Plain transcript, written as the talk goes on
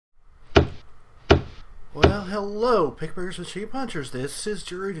Well, hello, pickmakers and sheep punchers. This is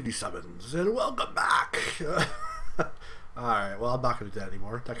JuryDutySummons, and welcome back. Alright, well, I'm not going to do that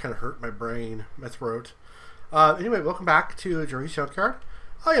anymore. That kind of hurt my brain, my throat. Anyway, welcome back to Jury's Junkyard.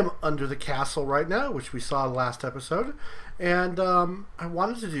 I am under the castle right now, which we saw in the last episode, and I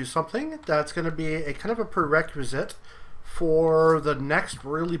wanted to do something that's going to be a kind of a prerequisite for the next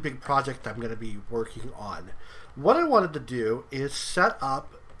really big project I'm going to be working on. What I wanted to do is set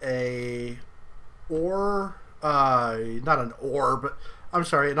up a not an ore, but I'm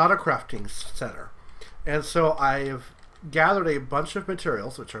sorry, an auto crafting center. And so I've gathered a bunch of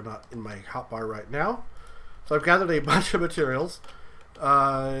materials, which are not in my hotbar right now. So I've gathered a bunch of materials,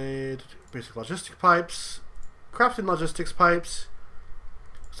 basic logistic pipes, crafting logistics pipes,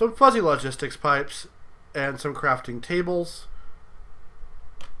 some fuzzy logistics pipes, and some crafting tables.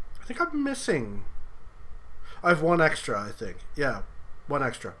 I think I'm missing. I have one extra, I think. Yeah, one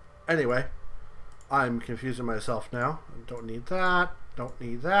extra. Anyway, I'm confusing myself now. I don't need that. Don't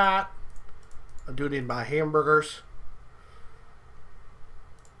need that. I do need my hamburgers.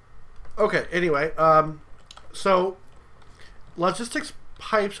 Okay, anyway, so logistics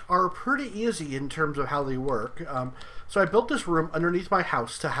pipes are pretty easy in terms of how they work. So I built this room underneath my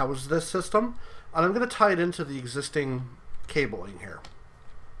house to house this system, and I'm going to tie it into the existing cabling here.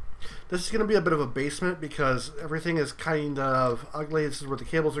 This is going to be a bit of a basement because everything is kind of ugly. This is where the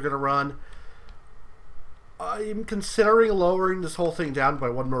cables are going to run. I'm considering lowering this whole thing down by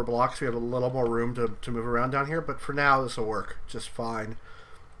one more block so we have a little more room to move around down here, but for now this will work just fine.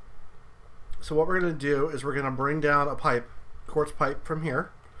 So what we're going to do is we're going to bring down a pipe, quartz pipe from here.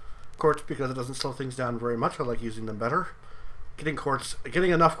 Quartz because it doesn't slow things down very much. I like using them better. Getting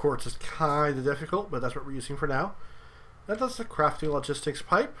enough quartz is kind of difficult, but that's what we're using for now. That's the crafting logistics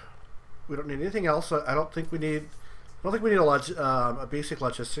pipe. We don't need anything else. I don't think we need a basic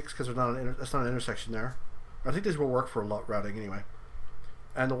logistics because that's not an intersection there. I think these will work for routing anyway.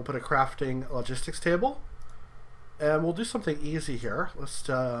 And then we'll put a crafting logistics table. And we'll do something easy here. Let's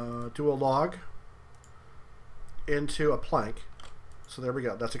do a log into a plank. So there we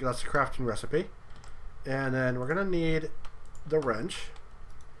go. That's a crafting recipe. And then we're going to need the wrench.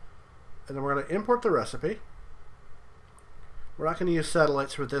 And then we're going to import the recipe. We're not going to use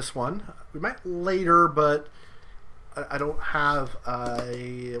satellites for this one. We might later, but I don't have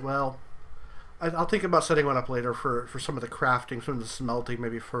a... well... I'll think about setting one up later for some of the crafting, some of the smelting,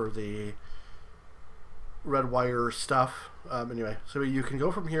 maybe for the red wire stuff. Anyway, so you can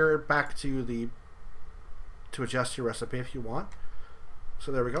go from here back to adjust your recipe if you want.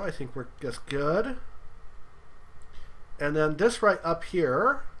 So there we go. I think we're just good. And then this right up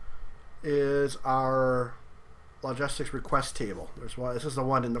here is our logistics request table. There's one. This is the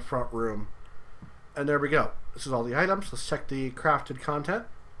one in the front room. And there we go. This is all the items. Let's check the crafted content.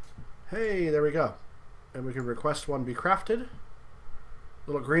 Hey, there we go. And we can request one be crafted.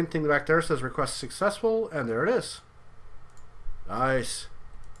 Little green thing back there says request successful, and there it is. Nice.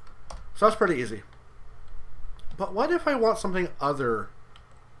 So that's pretty easy. But what if I want something other?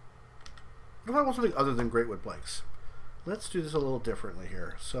 What if I want something other than greatwood planks? Let's do this a little differently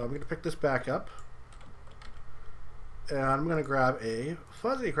here. So I'm going to pick this back up. And I'm going to grab a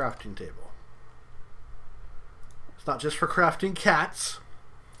fuzzy crafting table. It's not just for crafting cats.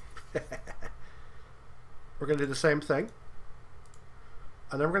 We're going to do the same thing,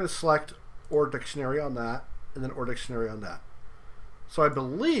 and then we're going to select OR dictionary on that, and then OR dictionary on that. So I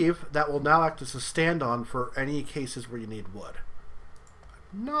believe that will now act as a stand-on for any cases where you need wood.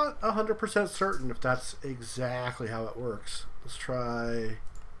 I'm not 100% certain if that's exactly how it works. Let's try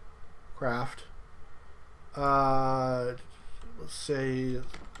craft. Let's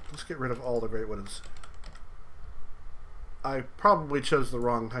get rid of all the great woods. I probably chose the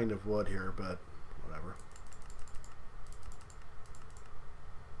wrong kind of wood here, but whatever.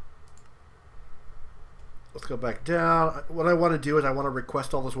 Let's go back down. What I want to do is I want to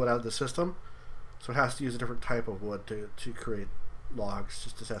request all this wood out of the system. So it has to use a different type of wood to create logs,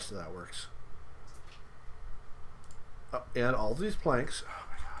 just to test that that works. Oh, and all these planks. Oh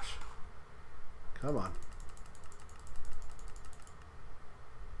my gosh. Come on.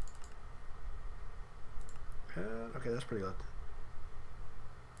 Okay, that's pretty good.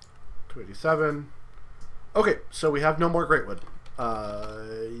 287. Okay, so we have no more greatwood.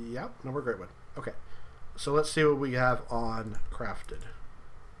 Yeah, no more greatwood. Okay, so let's see what we have on crafted.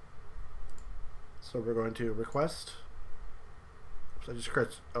 So we're going to request. So I just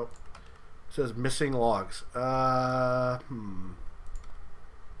create. Oh, it says missing logs.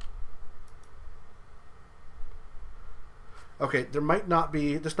 Okay, there might not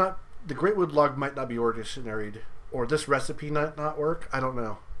be. The greatwood log might not be ordinaried, or this recipe might not work. I don't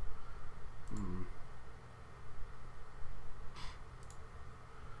know.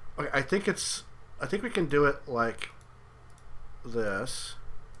 Okay, I think we can do it like this.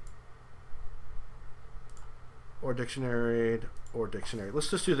 Or dictionary, or dictionary. Let's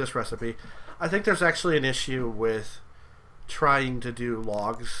just do this recipe. I think there's actually an issue with trying to do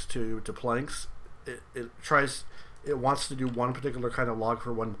logs to planks. It wants to do one particular kind of log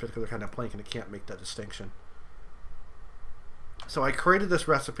for one particular kind of plank, and it can't make that distinction. So I created this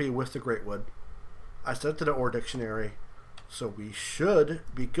recipe with the great wood. I set it to the or dictionary, so we should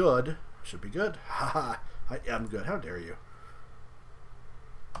be good. Should be good. Haha, I am good. How dare you?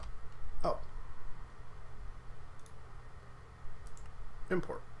 Oh.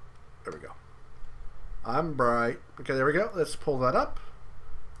 Import. There we go. I'm bright. Okay, there we go. Let's pull that up.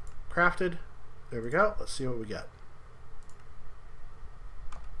 Crafted. There we go. Let's see what we get.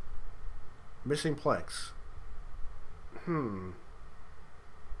 Missing planks.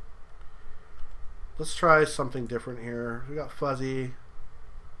 Let's try something different here. We got fuzzy.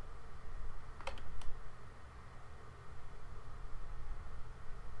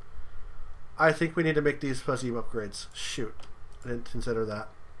 I think we need to make these fuzzy upgrades. Shoot. I didn't consider that.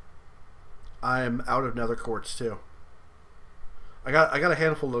 I'm out of nether quartz too. I got a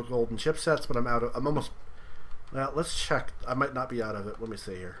handful of golden chipsets, but I'm almost. Now let's check. I might not be out of it. Let me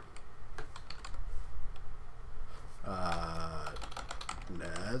see here.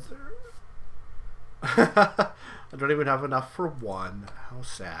 Nether. I don't even have enough for one. How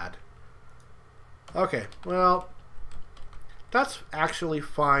sad. Okay, well, that's actually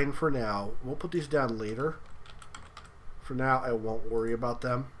fine for now. We'll put these down later. For now, I won't worry about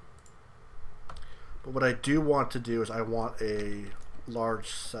them. But what I do want to do is I want a large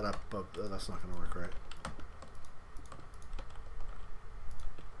setup of... that's not going to work, right?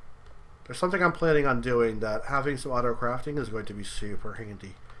 There's something I'm planning on doing that having some auto crafting is going to be super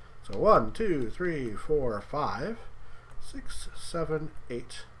handy. So 1, 2, 3, 4, 5, 6, 7,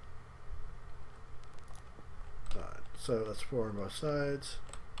 8. So that's 4 on both sides.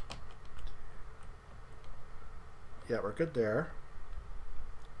 Yeah, we're good there.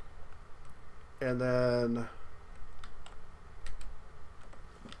 And then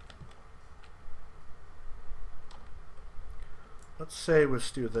let's say let's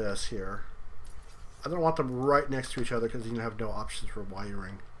do this here. I don't want them right next to each other because you have no options for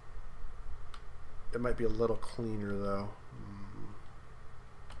wiring. It might be a little cleaner though.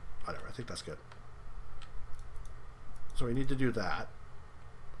 Whatever, I think that's good. So we need to do that.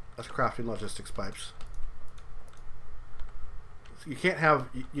 That's crafting logistics pipes. You can't have,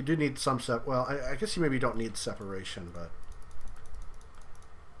 you do need some well, I guess you maybe don't need separation, but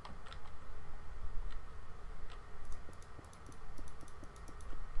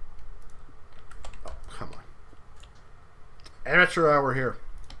oh, come on. Amateur hour here.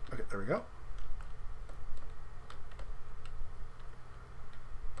 Okay, there we go.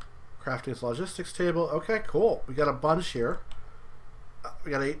 Crafting logistics table. Okay, cool. We got a bunch here.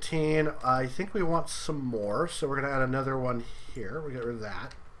 We got 18. I think we want some more, so we're going to add another one here. We get rid of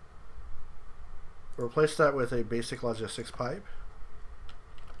that. We'll replace that with a basic logistics pipe.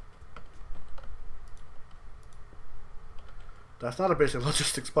 That's not a basic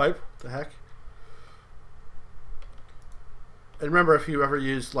logistics pipe. What the heck? And remember, if you ever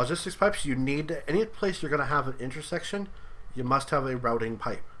use logistics pipes, you need, any place you're going to have an intersection, you must have a routing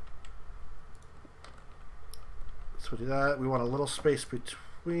pipe. So we'll do that. We want a little space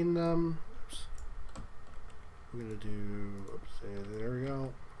between them. Oops. We're going to do, oops, there we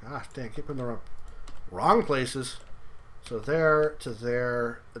go. Ah, dang, keep them in the wrong places. So there to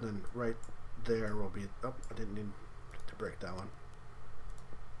there, and then right there will be, oh, I didn't need to break that one.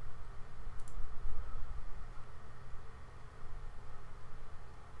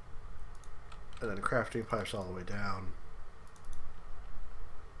 And then crafting pipes all the way down.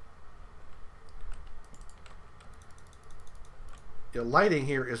 Yeah, lighting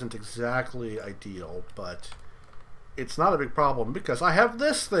here isn't exactly ideal, but it's not a big problem because I have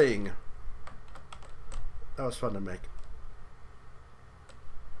this thing. That was fun to make.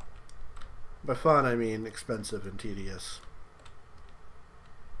 By fun, I mean expensive and tedious.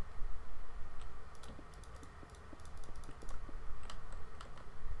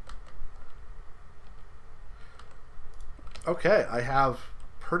 Okay, I have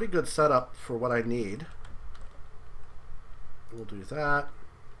pretty good setup for what I need. We'll do that.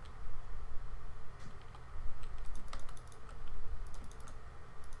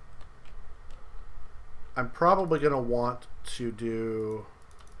 I'm probably going to want to do...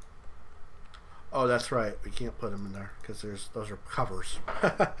 Oh, that's right. We can't put them in there because those are covers.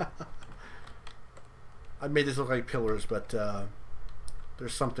 I made these look like pillars, but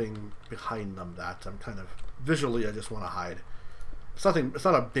there's something behind them that I'm kind of... Visually, I just want to hide. It's nothing. It's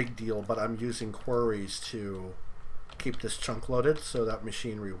not a big deal, but I'm using queries to keep this chunk loaded so that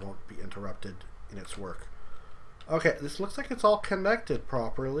machinery won't be interrupted in its work. Okay, this looks like it's all connected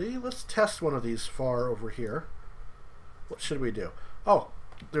properly. Let's test one of these far over here. What should we do? Oh,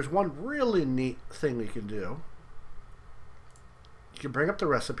 there's one really neat thing we can do. You can bring up the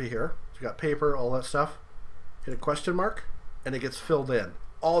recipe here. So you got paper, all that stuff. Hit a question mark, and it gets filled in.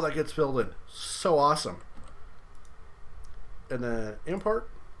 All that gets filled in. So awesome. And then import.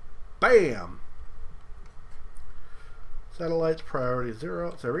 Bam! Satellites, priority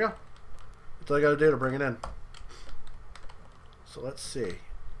 0. So there we go. That's all I got to do to bring it in. So let's see.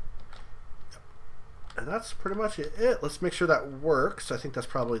 And that's pretty much it. Let's make sure that works. I think that's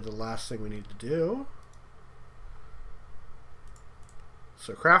probably the last thing we need to do.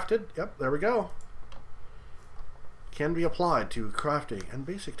 So crafted. Yep, there we go. Can be applied to crafting and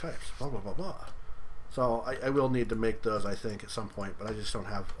basic types. Blah, blah, blah, blah. So I will need to make those, I think, at some point, but I just don't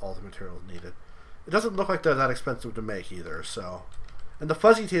have all the materials needed. It doesn't look like they're that expensive to make either, so. And the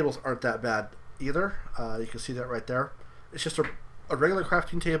fuzzy tables aren't that bad either. You can see that right there. It's just a regular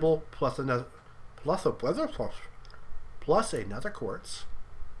crafting table plus another plus another quartz,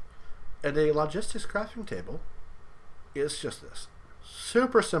 and a logistics crafting table is just this.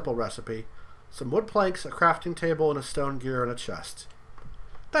 Super simple recipe. Some wood planks, a crafting table, and a stone gear and a chest.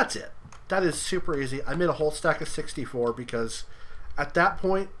 That's it. That is super easy. I made a whole stack of 64 because at that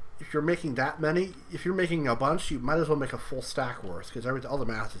point, if you're making that many, if you're making a bunch, you might as well make a full stack worth because all the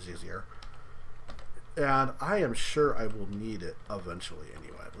math is easier. And I am sure I will need it eventually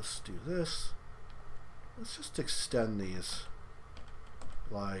anyway. Let's do this. Let's just extend these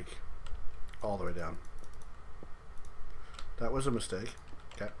like all the way down. That was a mistake.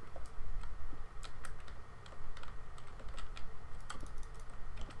 Okay.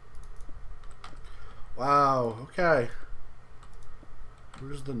 Wow, okay.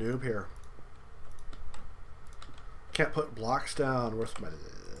 Who's the noob here? Can't put blocks down. Where's my...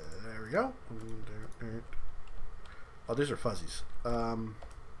 There we go. Oh, these are fuzzies. I'll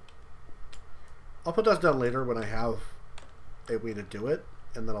put those down later when I have a way to do it,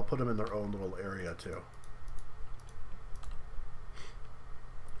 and then I'll put them in their own little area too.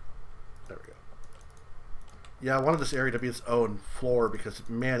 There we go. Yeah, I wanted this area to be its own floor because,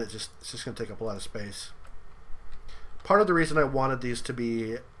 man, it's just going to take up a lot of space. Part of the reason I wanted these to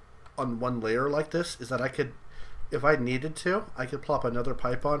be on one layer like this is that I could, if I needed to, I could plop another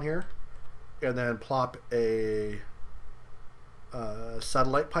pipe on here and then plop a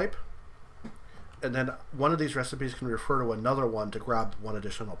satellite pipe. And then one of these recipes can refer to another one to grab one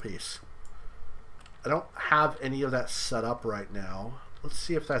additional piece. I don't have any of that set up right now. Let's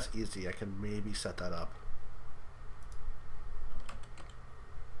see if that's easy. I can maybe set that up.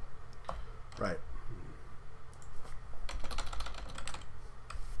 Right.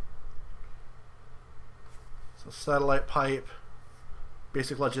 So satellite pipe,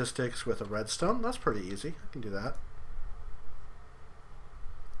 basic logistics with a redstone. That's pretty easy. I can do that.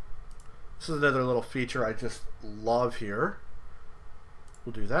 This is another little feature I just love here.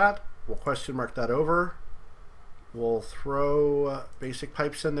 We'll do that. We'll question mark that over. We'll throw basic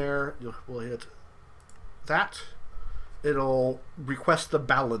pipes in there. We'll hit that. It'll request the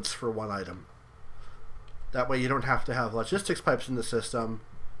balance for one item. That way you don't have to have logistics pipes in the system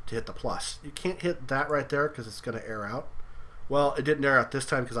to hit the plus. You can't hit that right there because it's going to air out. Well, it didn't air out this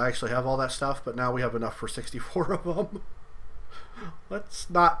time because I actually have all that stuff, but now we have enough for 64 of them. Let's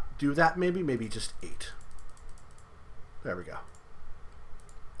not do that maybe. Maybe just 8. There we go.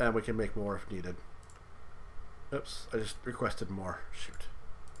 And we can make more if needed. Oops, I just requested more. Shoot.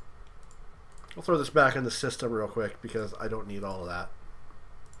 I'll throw this back in the system real quick because I don't need all of that.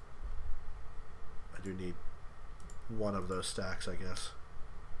 I do need one of those stacks, I guess.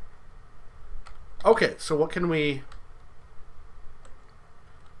 Okay, so what can we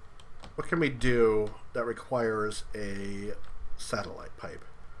do that requires a satellite pipe?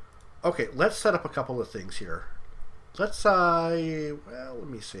 Okay, let's set up a couple of things here. Let's well, let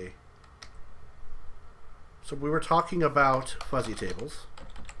me see. So we were talking about fuzzy tables.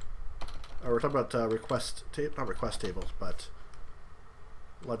 Or we're talking about not request tables, but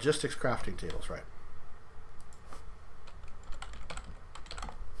logistics crafting tables, right?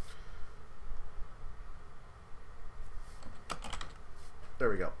 There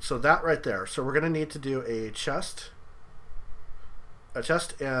we go. So that right there. So we're going to need to do a chest and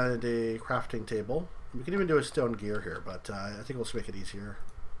a crafting table. We can even do a stone gear here, but I think we'll just make it easier.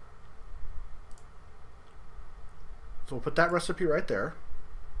 So we'll put that recipe right there.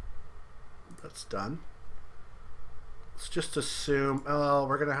 That's done. Let's just assume, oh,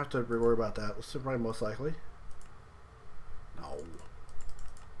 we're going to have to worry about that. Let's probably most likely. No.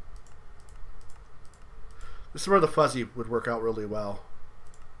 This is where the fuzzy would work out really well.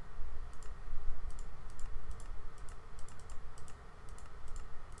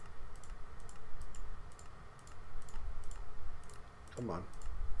 Come on.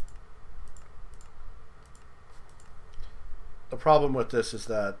 The problem with this is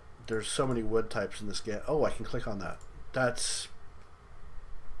that there's so many wood types in this game. Oh, I can click on that. That's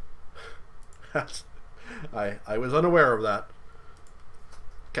I was unaware of that.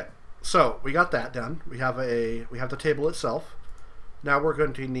 Okay, so we got that done. We have the table itself. Now we're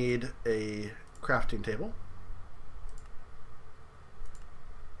going to need a crafting table.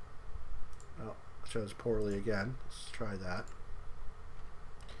 Oh, it shows poorly again. Let's try that.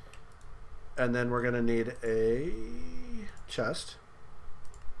 And then we're going to need a chest.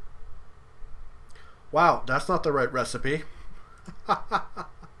 Wow, that's not the right recipe.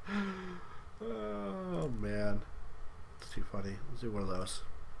 Oh man, it's too funny. Let's do one of those.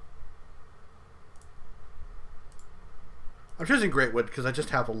 I'm choosing great wood because I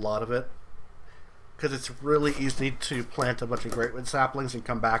just have a lot of it. Because it's really easy to plant a bunch of great wood saplings and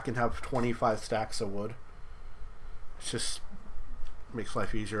come back and have 25 stacks of wood. It just makes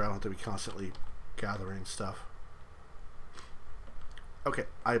life easier. I don't have to be constantly gathering stuff. Okay,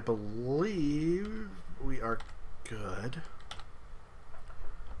 I believe we are good.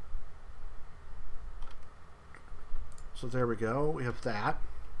 So there we go. We have that.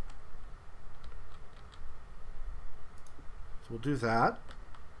 So we'll do that.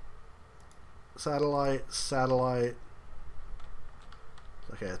 Satellite, satellite.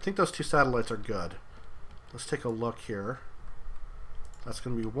 Okay, I think those two satellites are good. Let's take a look here. That's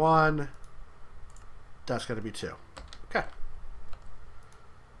going to be 1. That's going to be 2. Okay.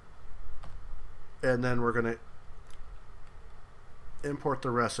 And then we're going to import the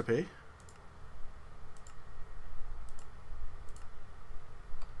recipe.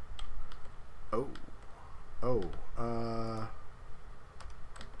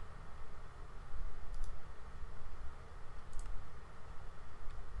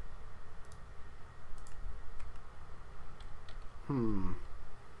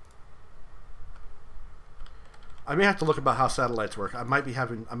 I may have to look about how satellites work. I might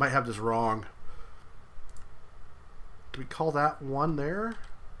have this wrong. Do we call that 1 there?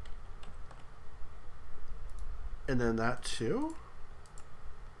 And then that 2?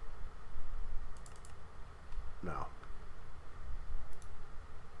 No.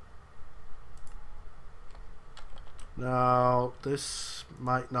 No, this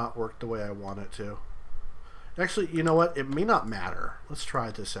might not work the way I want it to. Actually, you know what? It may not matter. Let's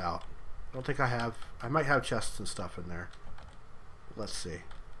try this out. I don't think I have... I might have chests and stuff in there. Let's see.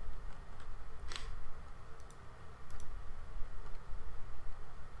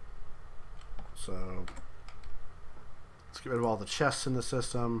 So, let's get rid of all the chests in the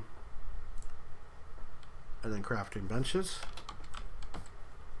system. And then crafting benches.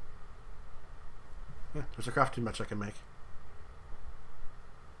 Yeah, there's a crafting bench I can make.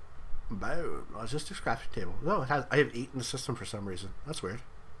 Boom. Logistics crafting table. No, it has, I have 8 in the system for some reason. That's weird.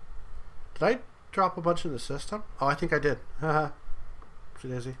 Did I drop a bunch in the system? Oh, I think I did. Haha.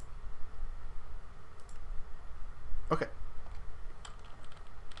 Oopsie daisy. Okay.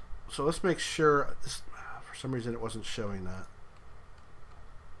 So let's make sure. This, for some reason, it wasn't showing that.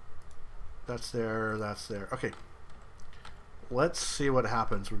 That's there. That's there. Okay. Let's see what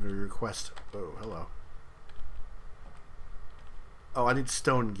happens when we request. Oh, hello. Oh, I need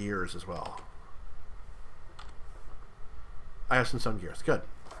stone gears as well. I have some stone gears. Good.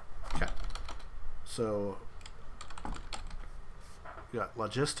 Okay. So, we got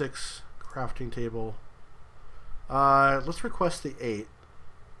logistics, crafting table. Let's request the 8.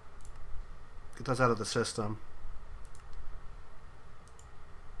 Get those out of the system.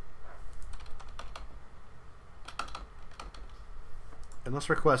 And let's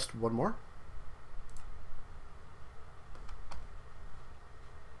request 1 more.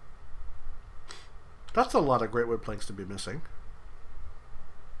 That's a lot of great wood planks to be missing.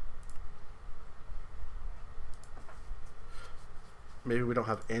 Maybe we don't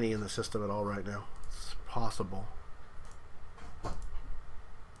have any in the system at all right now. It's possible.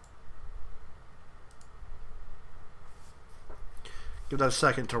 Give that a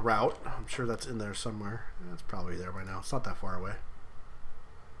second to route. I'm sure that's in there somewhere. It's probably there by now. It's not that far away.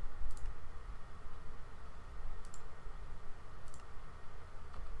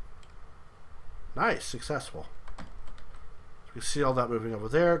 Nice, successful. So you can see all that moving over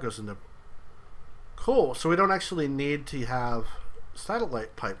there. Goes into... Cool, so we don't actually need to have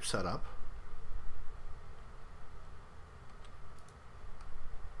satellite pipe set up.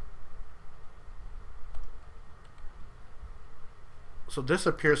 So this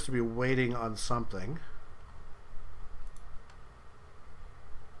appears to be waiting on something.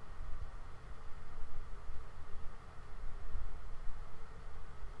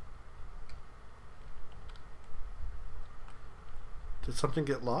 Did something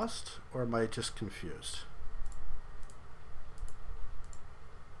get lost, or am I just confused?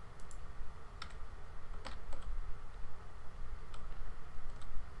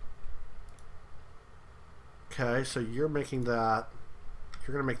 Okay, so you're making that.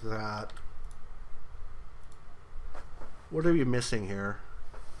 You're gonna make that. What are you missing here?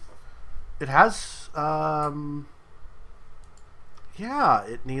 It has, yeah,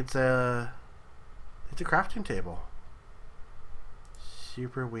 it needs a crafting table.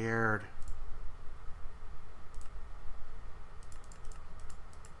 Super weird.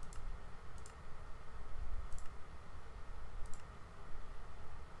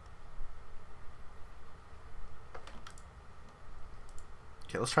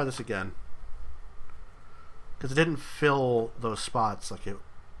 Okay, let's try this again. Because it didn't fill those spots like it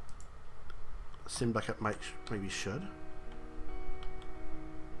seemed like it maybe should.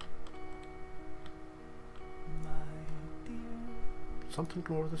 Something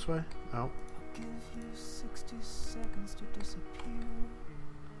come over this way? No. I'll give you 60 seconds to disappear.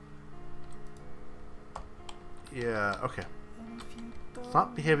 Yeah, okay. It's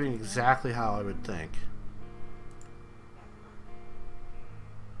not behaving exactly how I would think.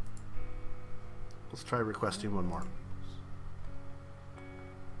 Let's try requesting one more.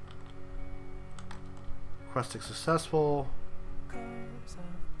 Requesting successful.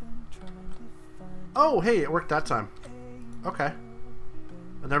 Oh, hey, it worked that time. Okay.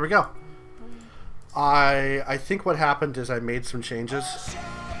 And there we go. I think what happened is I made some changes.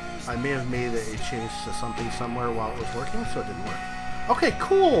 I may have made a change to something somewhere while it was working, so it didn't work. Okay,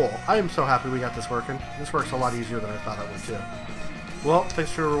 cool! I am so happy we got this working. This works a lot easier than I thought it would too. Well,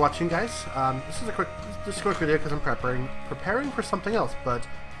 thanks for watching, guys. This is a quick video because I'm preparing for something else, but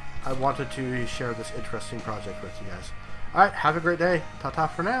I wanted to share this interesting project with you guys. Alright, have a great day. Ta-ta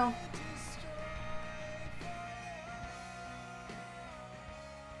for now.